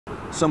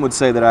Some would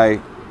say that I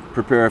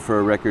prepare for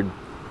a record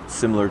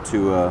similar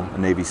to a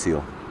Navy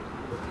SEAL,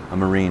 a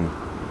Marine.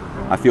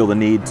 I feel the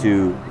need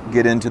to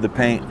get into the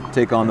paint,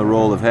 take on the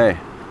role of, hey,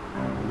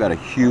 I've got a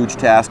huge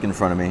task in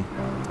front of me.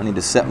 I need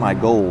to set my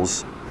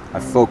goals. I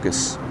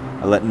focus.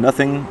 I let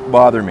nothing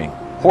bother me.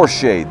 Horse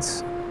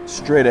shades,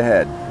 straight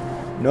ahead.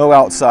 No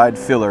outside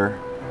filler.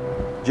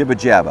 Jibba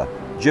jabba,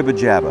 jibba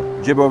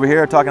jabba. Jibba over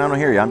here, talking, I don't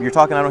hear you. You're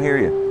talking, I don't hear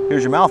you.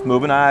 Here's your mouth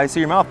moving. I see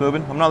your mouth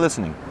moving. I'm not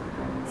listening.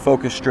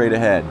 Focus straight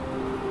ahead.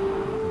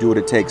 Do what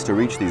it takes to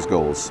reach these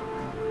goals.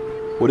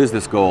 What is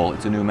this goal?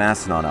 It's a new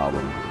Mastodon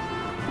album.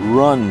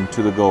 Run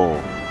to the goal.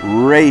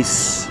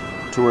 Race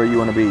to where you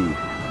want to be.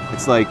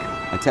 It's like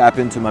I tap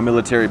into my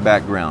military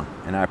background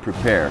and I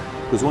prepare.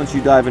 Because once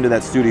you dive into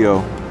that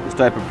studio, this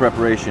type of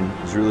preparation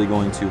is really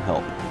going to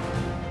help.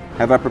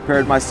 Have I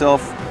prepared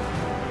myself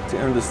to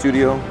enter the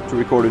studio to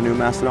record a new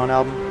Mastodon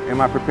album? Am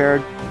I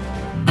prepared?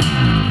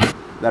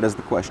 That is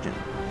the question.